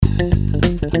Welcome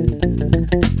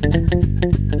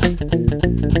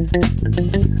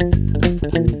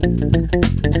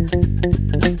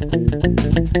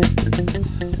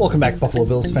back, Buffalo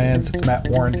Bills fans. It's Matt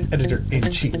Warren,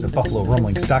 editor-in-chief of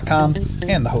BuffaloRumblings.com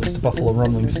and the host of Buffalo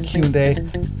Rumblings Q&A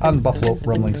on the Buffalo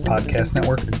Rumblings Podcast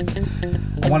Network.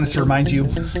 I wanted to remind you,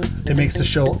 it makes the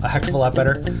show a heck of a lot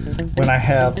better when I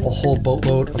have a whole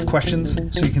boatload of questions,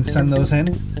 so you can send those in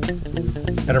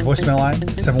at our voicemail line,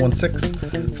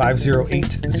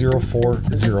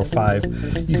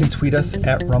 716-508-0405. You can tweet us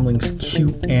at Rumblings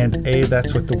Q&A.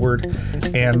 That's with the word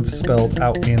 "and" spelled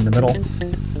out in the middle.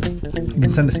 You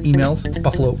can send us emails,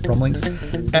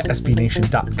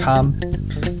 buffalorumblings@sbnation.com.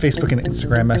 Facebook and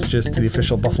Instagram messages to the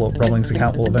official Buffalo Rumblings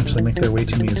account will eventually make their way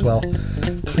to me as well.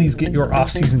 Please get your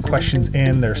off-season questions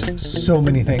in. There's so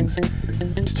many things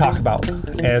to talk about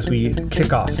as we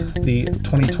kick off the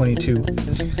 2022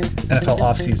 NFL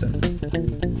offseason.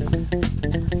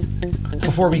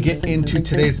 Before we get into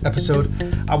today's episode,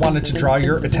 I wanted to draw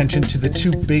your attention to the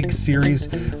two big series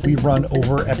we run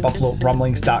over at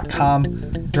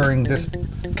BuffaloRumblings.com during this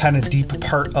kind of deep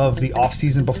part of the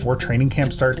offseason before training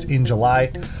camp starts in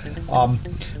July.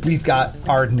 We've got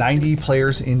our 90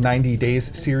 Players in 90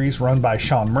 Days series run by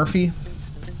Sean Murphy,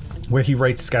 where he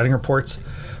writes scouting reports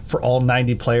for all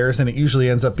 90 players, and it usually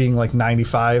ends up being like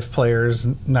 95 players,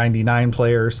 99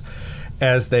 players,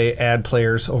 as they add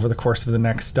players over the course of the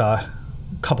next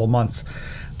couple months.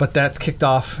 But that's kicked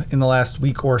off in the last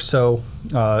week or so.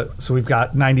 So we've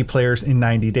got 90 Players in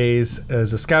 90 Days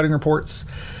as the scouting reports.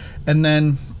 And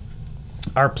then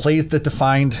our Plays That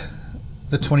Defined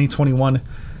the 2021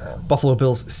 Buffalo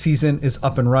Bills season is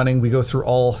up and running. We go through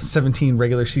all 17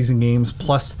 regular season games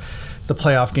plus the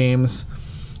playoff games.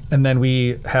 And then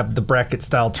we have the bracket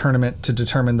style tournament to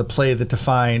determine the play that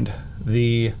defined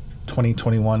the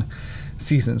 2021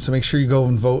 season. So make sure you go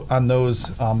and vote on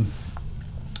those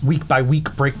week by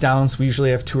week breakdowns. We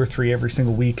usually have 2 or 3 every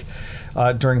single week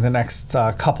during the next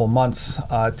couple months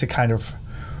to kind of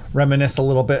reminisce a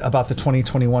little bit about the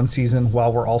 2021 season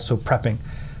while we're also prepping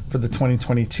for the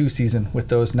 2022 season with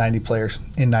those 90 Players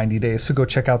in 90 Days. So go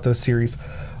check out those series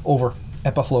over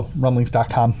at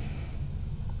BuffaloRumblings.com.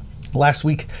 Last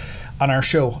week on our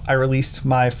show, I released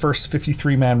my first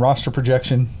 53-man roster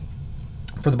projection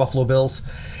for the Buffalo Bills.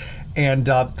 And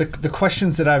the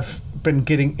questions that I've been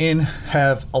getting in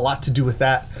have a lot to do with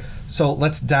that. So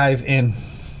let's dive in.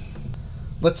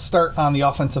 Let's start on the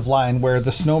offensive line, where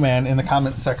the Snowman in the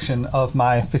comment section of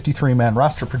my 53-man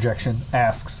roster projection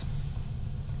asks,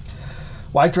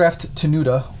 why draft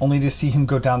Tenuta only to see him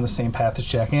go down the same path as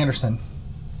Jack Anderson?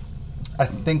 I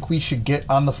think we should get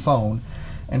on the phone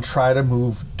and try to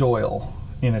move Doyle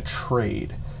in a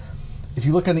trade. If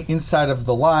you look on the inside of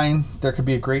the line, there could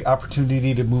be a great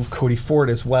opportunity to move Cody Ford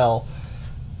as well.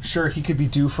 Sure, he could be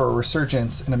due for a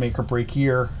resurgence in a make-or-break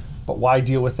year, but why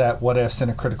deal with that what-ifs in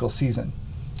a critical season?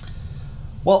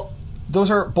 Well,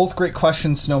 those are both great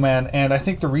questions, Snowman, and I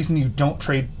think the reason you don't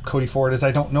trade Cody Ford is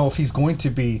I don't know if he's going to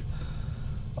be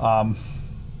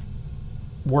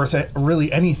worth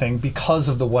really anything because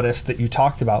of the what-ifs that you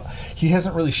talked about. He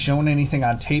hasn't really shown anything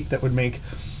on tape that would make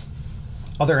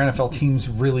other NFL teams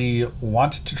really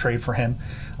want to trade for him.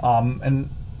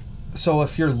 And so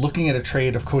if you're looking at a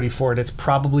trade of Cody Ford, it's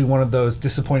probably one of those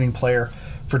disappointing player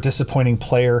for disappointing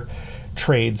player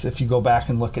trades. If you go back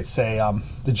and look at, say,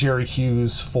 the Jerry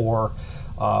Hughes for,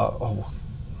 what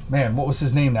was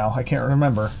his name now? I can't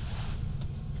remember.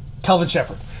 Kelvin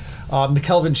Shepherd. The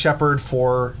Kelvin Shepherd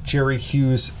for Jerry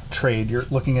Hughes trade. You're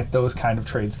looking at those kind of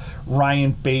trades.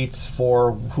 Ryan Bates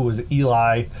for, who was it,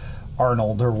 Eli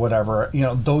Arnold or whatever,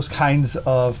 those kinds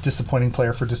of disappointing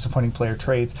player for disappointing player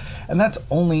trades. And that's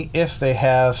only if they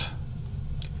have,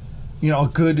 a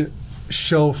good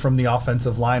show from the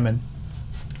offensive lineman.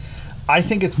 I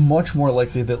think it's much more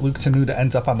likely that Luke Tenuta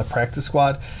ends up on the practice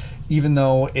squad, even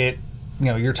though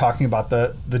you're talking about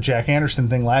the Jack Anderson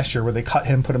thing last year where they cut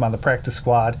him, put him on the practice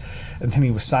squad, and then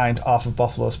he was signed off of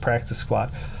Buffalo's practice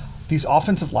squad. These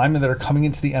offensive linemen that are coming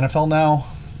into the NFL now,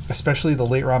 especially the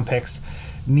late round picks,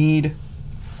 need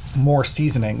more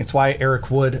seasoning. It's why Eric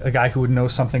Wood, a guy who would know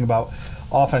something about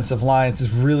offensive lines,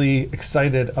 is really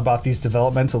excited about these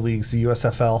developmental leagues, the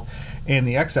USFL and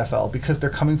the XFL, because they're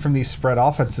coming from these spread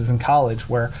offenses in college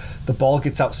where the ball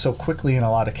gets out so quickly in a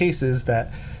lot of cases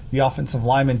that the offensive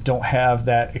linemen don't have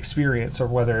that experience, or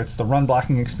whether it's the run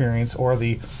blocking experience or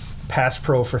the pass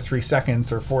pro for 3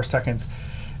 seconds or 4 seconds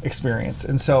experience.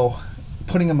 And so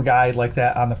putting a guy like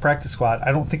that on the practice squad,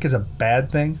 I don't think is a bad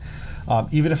thing,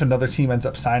 even if another team ends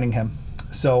up signing him.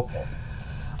 So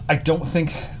I don't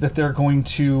think that they're going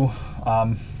to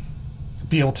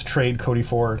be able to trade Cody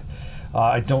Ford.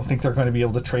 I don't think they're going to be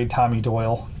able to trade Tommy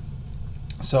Doyle.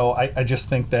 So I just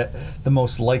think that the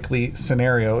most likely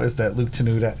scenario is that Luke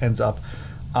Tenuta ends up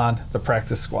on the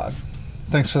practice squad.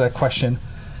 Thanks for that question.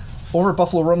 Over at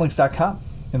BuffaloRumblings.com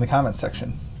in the comments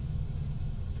section.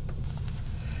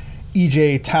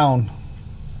 EJ Town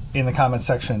in the comments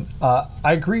section. I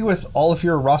agree with all of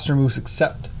your roster moves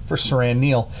except for Siran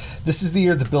Neal. This is the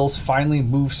year the Bills finally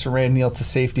moved Siran Neal to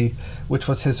safety, which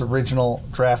was his original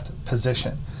draft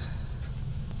position.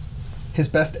 His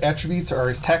best attributes are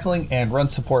his tackling and run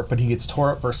support, but he gets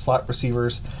tore up versus slot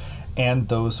receivers and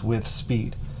those with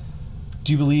speed.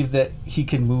 Do you believe that he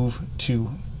can move to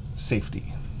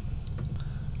safety?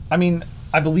 I mean,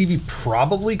 I believe he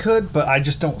probably could, but I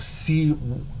just don't see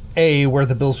where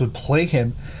the Bills would play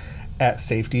him at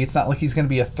safety. It's not like he's going to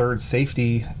be a third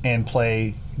safety and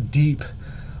play deep.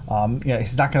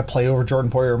 He's not going to play over Jordan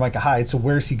Poyer or Micah Hyde, so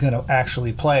where's he going to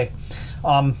actually play?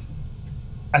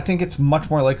 I think it's much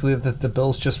more likely that the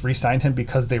Bills just re-signed him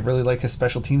because they really like his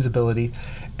special teams ability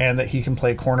and that he can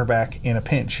play cornerback in a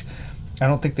pinch. I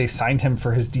don't think they signed him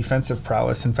for his defensive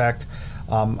prowess. In fact,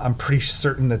 I'm pretty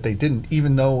certain that they didn't,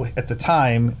 even though at the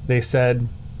time they said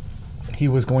he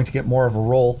was going to get more of a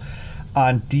role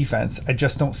on defense. I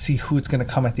just don't see who it's going to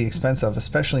come at the expense of,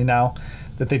 especially now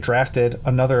that they drafted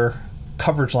another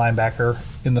coverage linebacker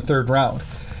in the 3rd round.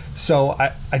 So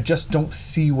I just don't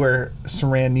see where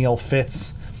Siran Neal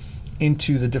fits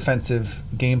into the defensive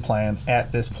game plan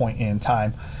at this point in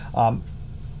time.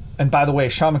 And by the way,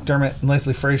 Sean McDermott and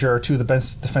Leslie Frazier are two of the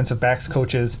best defensive backs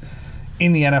coaches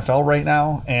in the NFL right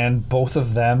now, and both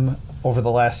of them over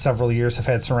the last several years have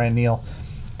had Siran Neal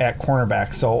at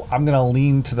cornerback. So I'm going to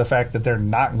lean to the fact that they're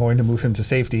not going to move him to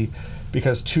safety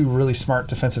because two really smart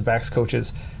defensive backs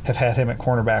coaches have had him at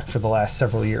cornerback for the last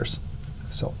several years.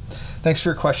 So thanks for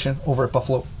your question over at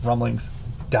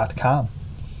BuffaloRumblings.com.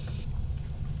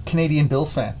 Canadian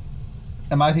Bills fan.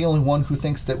 Am I the only one who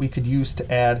thinks that we could use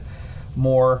to add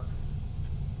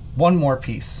one more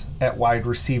piece at wide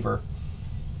receiver?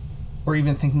 Or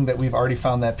even thinking that we've already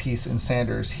found that piece in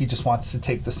Sanders. He just wants to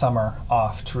take the summer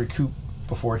off to recoup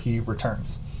before he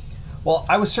returns. Well,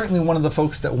 I was certainly one of the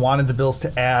folks that wanted the Bills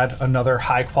to add another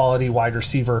high-quality wide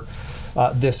receiver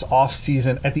this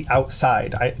offseason at the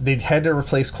outside. They had to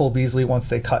replace Cole Beasley once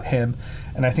they cut him,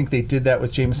 and I think they did that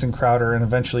with Jamison Crowder and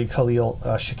eventually Khalil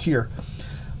Shakir.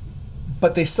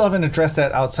 But they still haven't addressed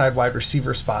that outside wide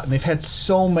receiver spot, and they've had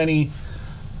so many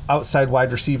outside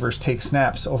wide receivers take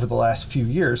snaps over the last few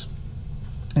years.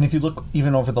 And if you look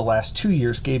even over the last 2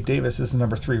 years, Gabe Davis is the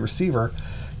number 3 receiver,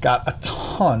 got a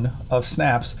ton of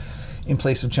snaps in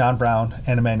place of John Brown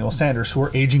and Emmanuel Sanders, who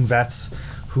are aging vets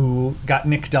who got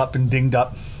nicked up and dinged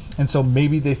up. And so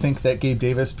maybe they think that Gabe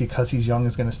Davis, because he's young,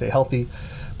 is going to stay healthy.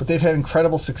 But they've had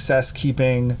incredible success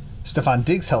keeping Stephon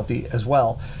Diggs healthy as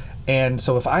well. And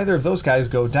so if either of those guys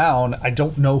go down, I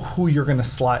don't know who you're going to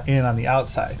slot in on the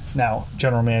outside. Now,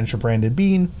 General Manager Brandon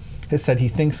Beane has said he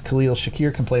thinks Khalil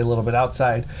Shakir can play a little bit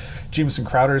outside. Jamison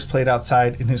Crowder has played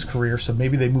outside in his career, so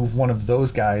maybe they move one of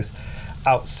those guys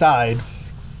outside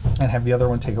and have the other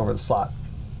one take over the slot.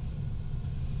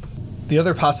 The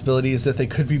other possibility is that they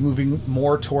could be moving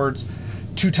more towards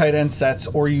 2 tight end sets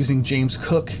or using James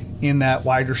Cook in that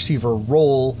wide receiver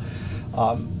role,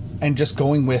 and just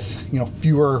going with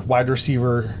fewer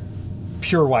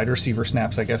pure wide receiver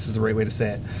snaps, I guess is the right way to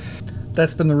say it.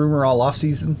 That's been the rumor all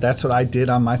offseason. That's what I did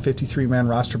on my 53-man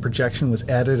roster projection, was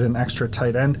added an extra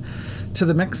tight end to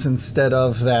the mix instead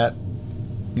of that,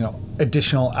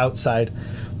 additional outside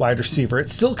wide receiver. It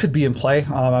still could be in play.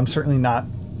 I'm certainly not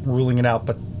ruling it out,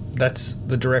 but that's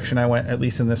the direction I went, at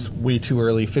least in this way too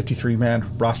early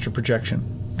 53-man roster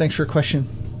projection. Thanks for your question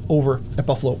over at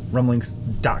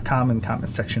BuffaloRumblings.com in the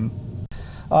comments section.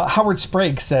 Howard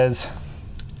Sprague says,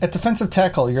 at defensive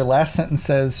tackle, your last sentence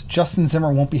says Justin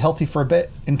Zimmer won't be healthy for a bit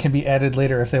and can be added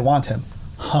later if they want him.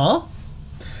 Huh?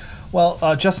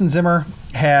 Well, Justin Zimmer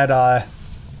had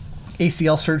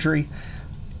ACL surgery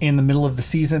in the middle of the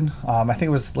season. I think it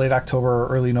was late October or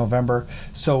early November.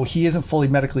 So he isn't fully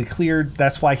medically cleared.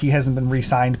 That's why he hasn't been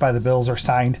re-signed by the Bills or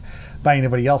signed by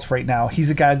anybody else right now. He's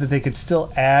a guy that they could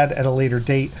still add at a later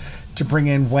date to bring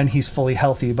in when he's fully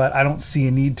healthy, but I don't see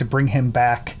a need to bring him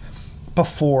back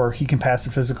before he can pass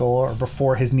the physical or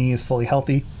before his knee is fully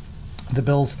healthy. The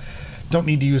Bills don't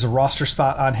need to use a roster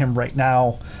spot on him right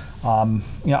now. I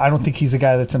don't think he's a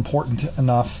guy that's important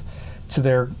enough to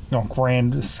their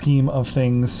grand scheme of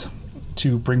things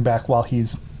to bring back while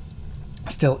he's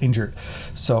still injured.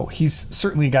 So he's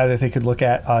certainly a guy that they could look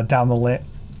at down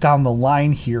the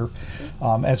line here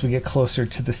as we get closer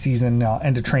to the season,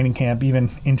 end of training camp, even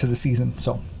into the season.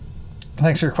 So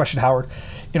thanks for your question, Howard.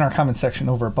 in our comment section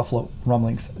over at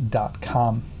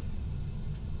BuffaloRumblings.com.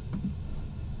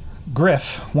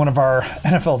 Griff, one of our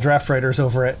NFL draft writers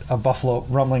over at Buffalo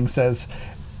Rumblings, says,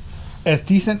 as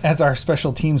decent as our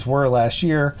special teams were last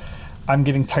year, I'm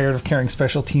getting tired of carrying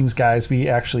special teams guys we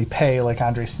actually pay, like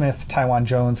Andre Smith, Taiwan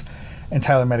Jones, and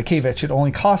Tyler Matakevich. It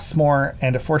only costs more,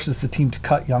 and it forces the team to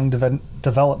cut young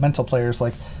developmental players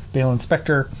like Valen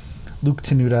Spector, Luke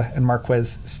Tenuta, and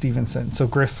Marquez Stevenson. So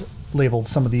Griff labeled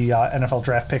some of the NFL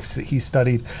draft picks that he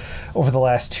studied over the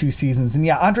last 2 seasons. And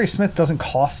yeah, Andre Smith doesn't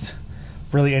cost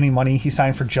really any money. He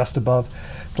signed for just above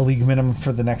the league minimum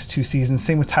for the next 2 seasons.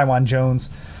 Same with Taiwan Jones.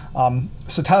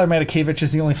 So Tyler Matakevich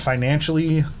is the only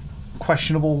financially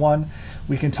questionable one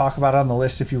we can talk about on the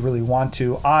list if you really want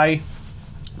to. I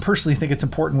personally think it's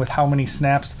important with how many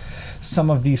snaps some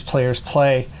of these players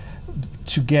play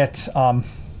to get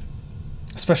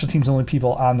special teams only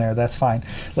people on there. That's fine.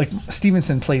 Like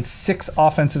Stevenson played 6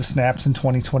 offensive snaps in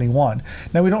 2021.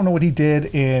 Now we don't know what he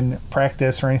did in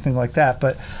practice or anything like that,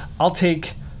 but I'll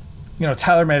take,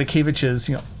 Tyler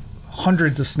Matakevich's,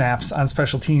 hundreds of snaps on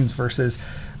special teams versus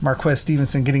Marquez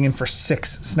Stevenson getting in for 6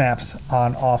 snaps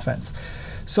on offense.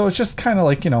 So it's just kind of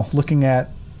like, looking at,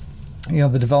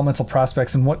 the developmental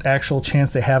prospects and what actual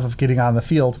chance they have of getting on the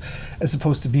field as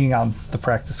opposed to being on the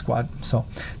practice squad. So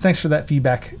thanks for that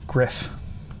feedback, Griff.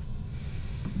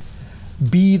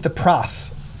 B the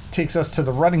Prof takes us to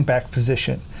the running back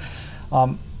position.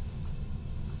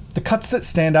 The cuts that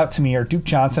stand out to me are Duke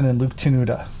Johnson and Luke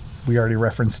Tenuta. We already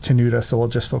referenced Tenuta, so we'll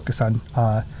just focus on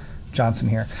Johnson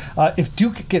here. If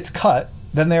Duke gets cut,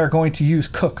 then they are going to use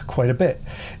Cook quite a bit.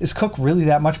 Is Cook really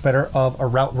that much better of a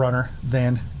route runner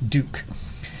than Duke?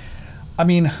 I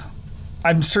mean,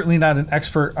 I'm certainly not an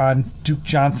expert on Duke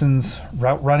Johnson's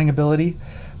route running ability,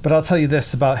 but I'll tell you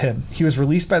this about him. He was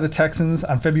released by the Texans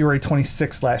on February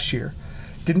 26th last year.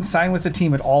 Didn't sign with the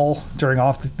team at all during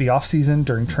the offseason,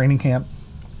 during training camp,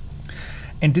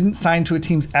 and didn't sign to a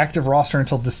team's active roster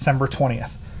until December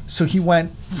 20th. So he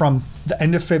went from the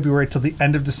end of February till the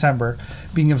end of December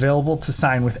being available to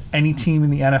sign with any team in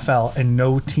the NFL, and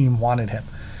no team wanted him.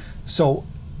 So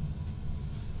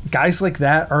guys like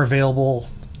that are available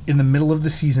in the middle of the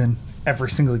season every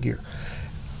single year.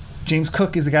 James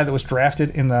Cook is a guy that was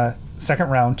drafted in the 2nd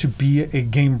round to be a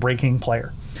game-breaking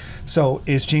player. So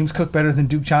is James Cook better than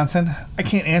Duke Johnson? I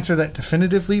can't answer that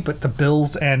definitively, but the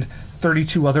Bills and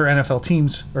 32 other NFL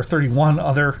teams, or 31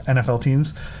 other NFL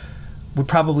teams, would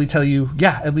probably tell you,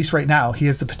 yeah, at least right now, he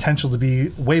has the potential to be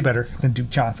way better than Duke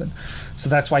Johnson. So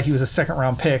that's why he was a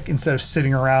 2nd-round pick instead of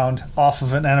sitting around off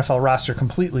of an NFL roster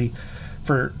completely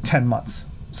for 10 months.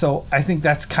 So I think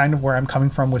that's kind of where I'm coming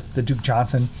from with the Duke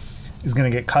Johnson is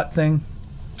going to get cut thing.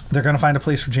 They're going to find a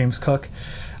place for James Cook.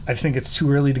 I think it's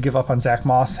too early to give up on Zach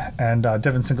Moss, and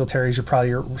Devin Singletary is probably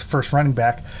your first running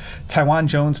back. Taiwan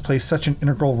Jones plays such an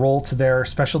integral role to their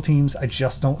special teams. I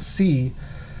just don't see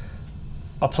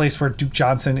a place where Duke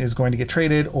Johnson is going to get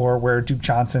traded or where Duke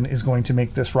Johnson is going to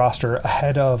make this roster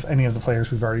ahead of any of the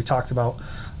players we've already talked about,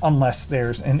 unless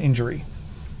there's an injury.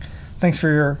 Thanks for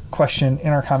your question in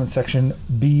our comment section.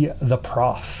 Be the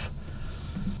Prof.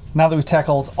 Now that we've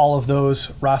tackled all of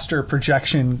those roster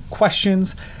projection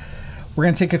questions, we're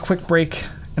going to take a quick break,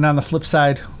 and on the flip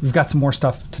side, we've got some more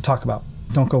stuff to talk about.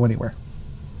 Don't go anywhere.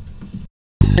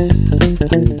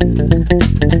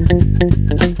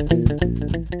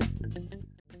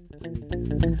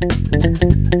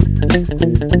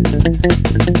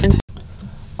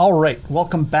 All right,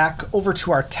 welcome back over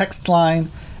to our text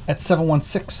line at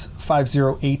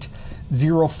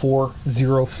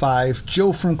 716-508-0405.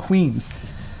 Joe from Queens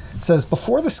says,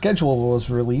 before the schedule was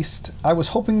released, I was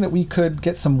hoping that we could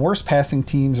get some worse passing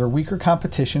teams or weaker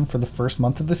competition for the first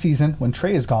month of the season when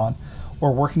Trey is gone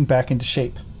or working back into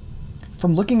shape.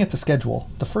 From looking at the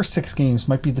schedule, the first 6 games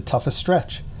might be the toughest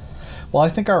stretch. While I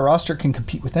think our roster can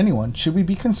compete with anyone, should we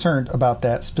be concerned about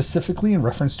that specifically in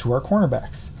reference to our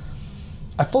cornerbacks?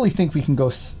 I fully think we can go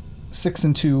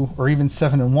 6-2 or even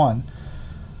 7-1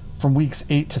 from weeks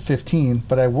 8 to 15,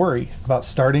 but I worry about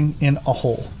starting in a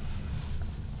hole.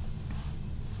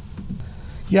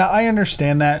 Yeah, I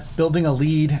understand that. Building a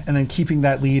lead and then keeping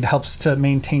that lead helps to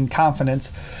maintain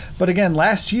confidence. But again,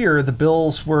 last year, the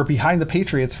Bills were behind the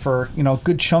Patriots for a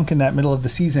good chunk in that middle of the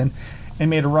season and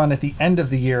made a run at the end of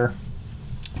the year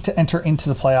to enter into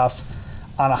the playoffs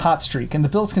on a hot streak. And the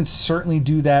Bills can certainly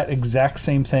do that exact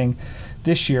same thing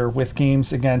this year with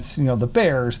games against the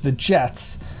Bears, the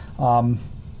Jets, the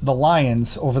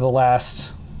Lions over the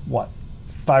last,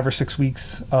 5 or 6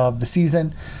 weeks of the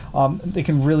season. They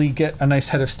can really get a nice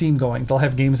head of steam going. They'll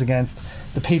have games against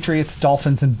the Patriots,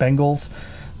 Dolphins, and Bengals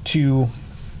to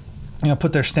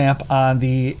put their stamp on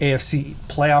the AFC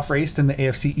playoff race and the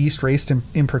AFC East race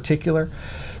in particular.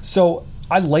 So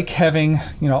I like having,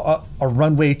 a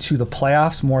runway to the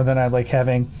playoffs more than I like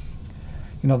having,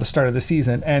 the start of the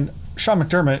season. And Sean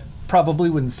McDermott probably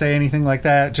wouldn't say anything like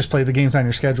that. Just play the games on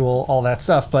your schedule, all that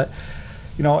stuff. But,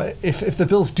 if the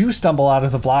Bills do stumble out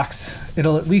of the blocks,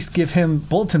 it'll at least give him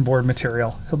bulletin board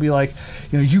material. He'll be like,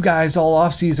 you guys all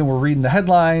offseason were reading the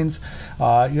headlines,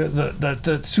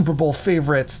 the Super Bowl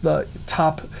favorites, the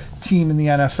top team in the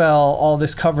NFL, all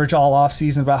this coverage all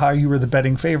offseason about how you were the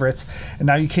betting favorites, and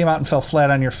now you came out and fell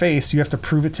flat on your face. You have to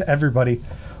prove it to everybody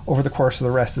over the course of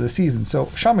the rest of the season.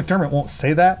 So Sean McDermott won't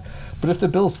say that, but if the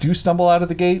Bills do stumble out of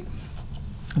the gate,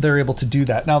 they're able to do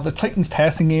that. Now, the Titans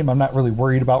passing game, I'm not really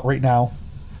worried about right now.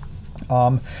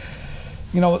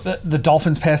 The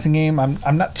Dolphins passing game,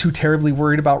 I'm not too terribly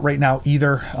worried about right now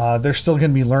either. They're still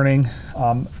going to be learning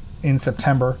in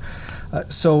September.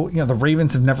 So the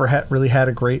Ravens have never really had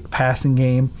a great passing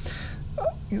game.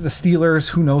 The Steelers,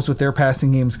 who knows what their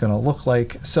passing game is going to look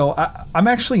like. So I'm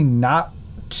actually not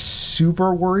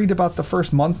super worried about the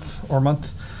first month,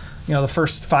 the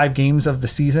first 5 games of the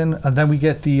season. And then we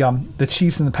get the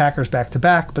Chiefs and the Packers back to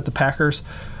back, but the Packers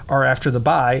are after the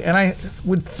bye. And I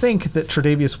would think that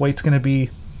Tre'Davious White's going to be,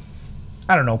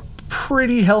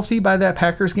 pretty healthy by that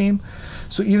Packers game.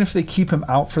 So even if they keep him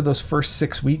out for those first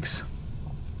 6 weeks,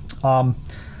 he'll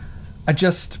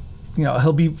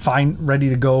be fine, ready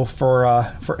to go for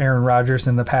Aaron Rodgers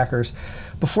and the Packers.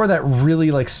 Before that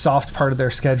really soft part of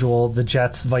their schedule, the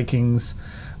Jets, Vikings,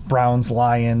 Browns,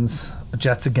 Lions,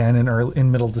 Jets again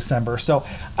in middle December. So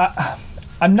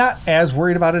I'm not as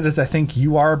worried about it as I think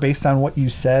you are based on what you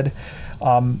said.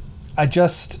 They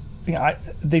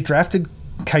drafted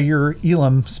Kaiir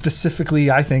Elam specifically,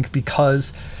 I think,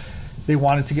 because they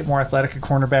wanted to get more athletic at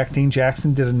cornerback. Dane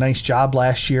Jackson did a nice job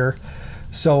last year.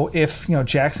 So if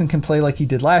Jackson can play like he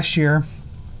did last year,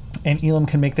 and Elam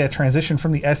can make that transition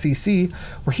from the SEC,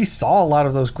 where he saw a lot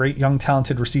of those great young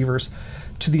talented receivers,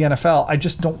 to the NFL, I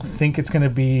just don't think it's going to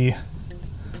be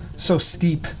so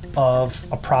steep of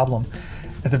a problem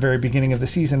at the very beginning of the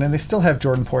season. And they still have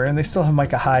Jordan Poyer and they still have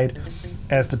Micah Hyde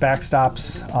as the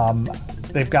backstops.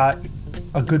 They've got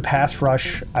a good pass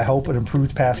rush, I hope, an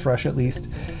improved pass rush at least.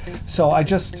 So I'm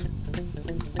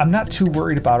not too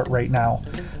worried about it right now.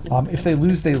 If they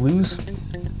lose, they lose.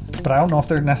 But I don't know if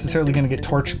they're necessarily going to get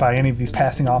torched by any of these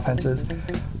passing offenses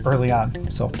early on.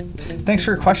 So thanks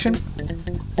for your question.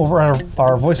 Over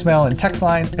our voicemail and text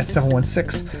line at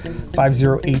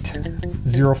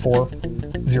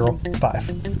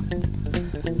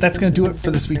 716-508-0405. That's going to do it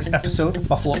for this week's episode of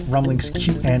Buffalo Rumblings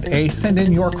Q&A. Send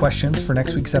in your questions for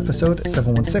next week's episode at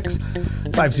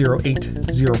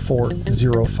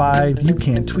 716-508-0405. You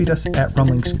can tweet us at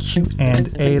Rumblings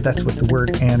Q&A. That's with the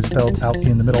word "and" spelled out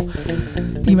in the middle.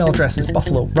 Email address is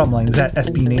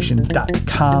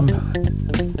buffalorumblings@sbnation.com.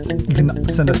 You can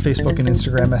send us Facebook and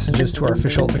Instagram messages to our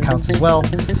official accounts as well.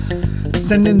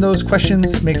 Send in those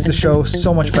questions. It makes the show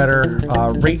so much better.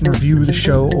 Rate and review the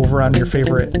show over on your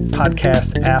favorite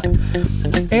podcast app.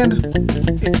 And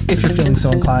if you're feeling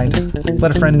so inclined,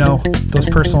 let a friend know. Those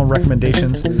personal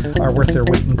recommendations are worth their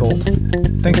weight in gold.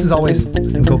 Thanks as always,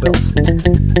 and go Bills.